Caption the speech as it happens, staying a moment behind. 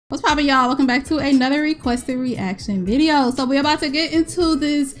What's poppin', y'all? Welcome back to another requested reaction video. So we're about to get into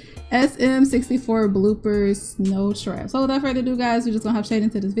this SM64 bloopers snow trap. So without further ado, guys, we're just gonna hop straight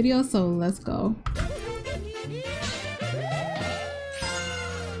into this video. So let's go.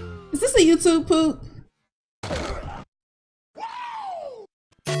 Is this a YouTube poop?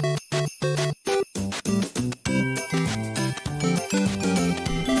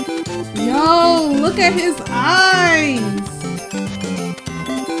 Yo, look at his eyes.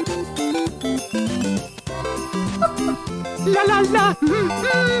 La la la!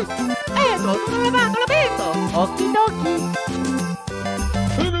 Eto, trovato l'abito! Okidoki!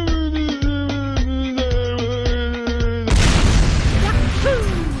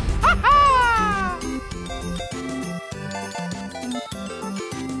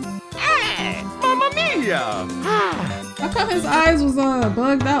 Hey! Mamma mia! How come his eyes was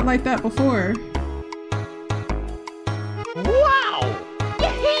bugged out like that before? Wow!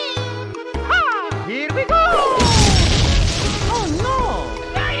 Yee-hee! Ha! Here we go!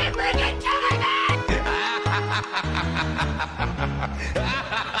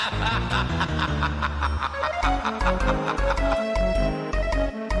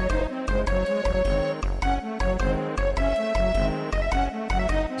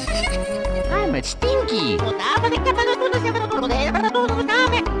 I'm a stinky.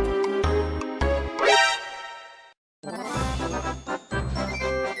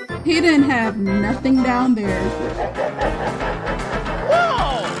 He didn't have nothing down there.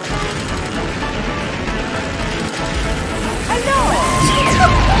 Whoa! Hello!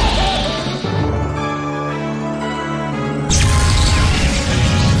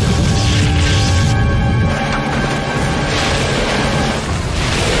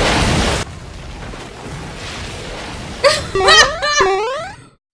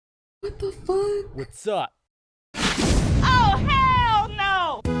 What the fuck? What's up? Oh, hell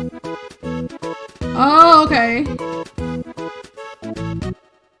no! Oh, okay.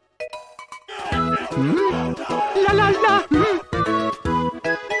 La la la!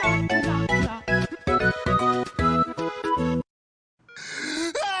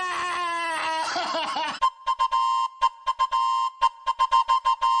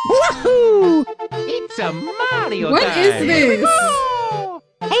 Woohoo! It's a Mario What time. is this?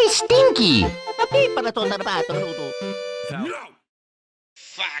 Hey, Stinky! No!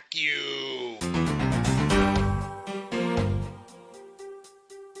 Fuck you!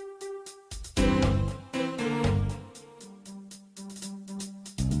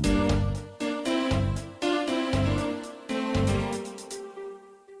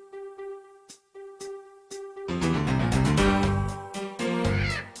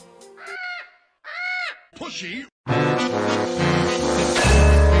 Pushy!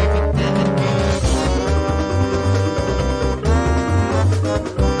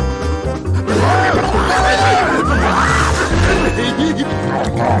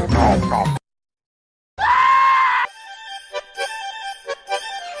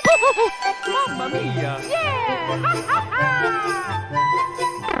 Mamma mia! Yeah!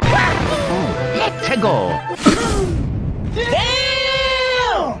 Let's go! Damn!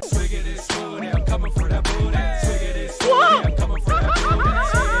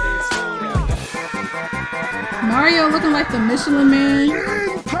 Mario looking like the Michelin Man.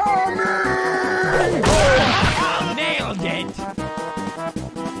 Nailed it!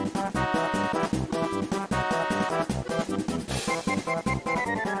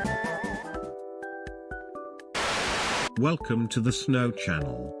 Welcome to the Snow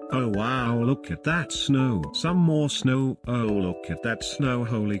Channel. Oh wow, look at that snow. Some more snow. Oh, look at that snow.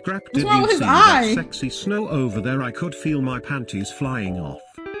 Holy crap, did wrong you with his see eye? that sexy snow over there? I could feel my panties flying off.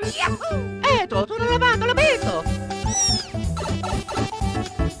 Yahoo! Eto, trovato l'abito!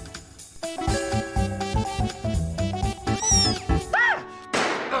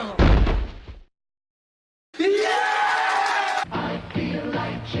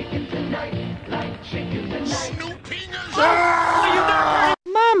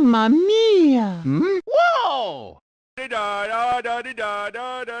 Mamma mia! Whoa!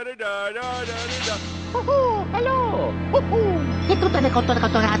 Hello! E tutte le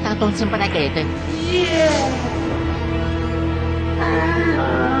cottorate con simparachete.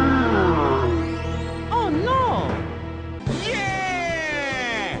 Oh no!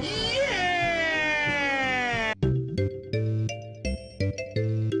 Yeah! Yeah!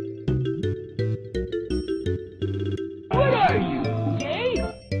 What are you, gay?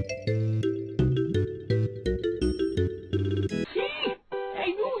 See? I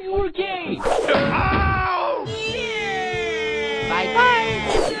knew you were gay! Oh! Yeah! Bye-bye!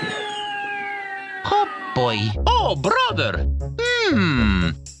 Oh boy! Oh, brother!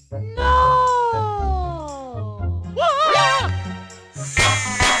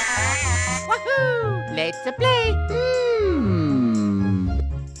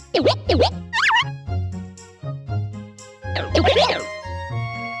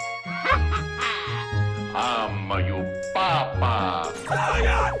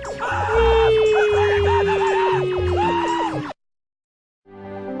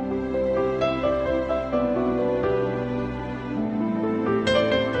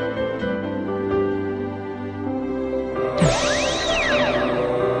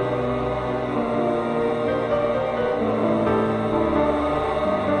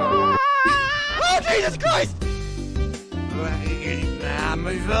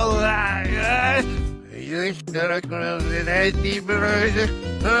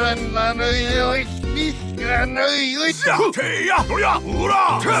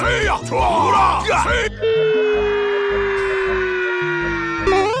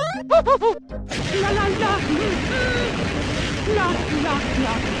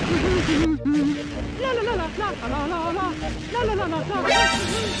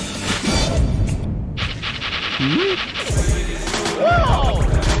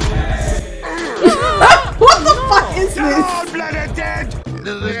 What the fuck is this? Bloody dead!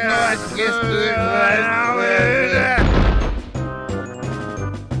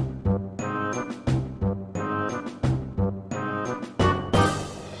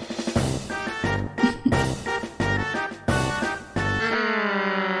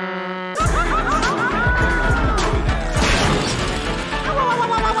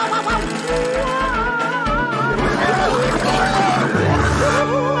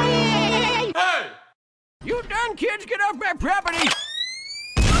 You done, kids? Get off my property!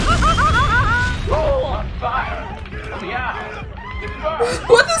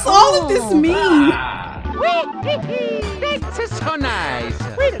 What does all of this mean? This is so nice.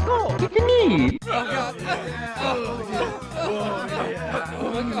 Way to go. Get the knee.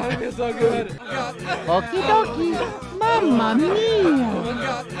 Oh my god, it's so good. Okie dokie. Mamma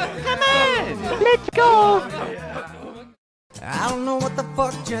mia. Come on, let's go. I don't know what the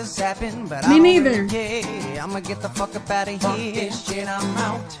fuck just happened, but Me I don't neither. really care. I'ma get the fuck up out of here. Shit, I'm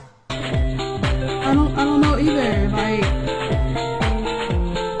out. I don't know either. Like,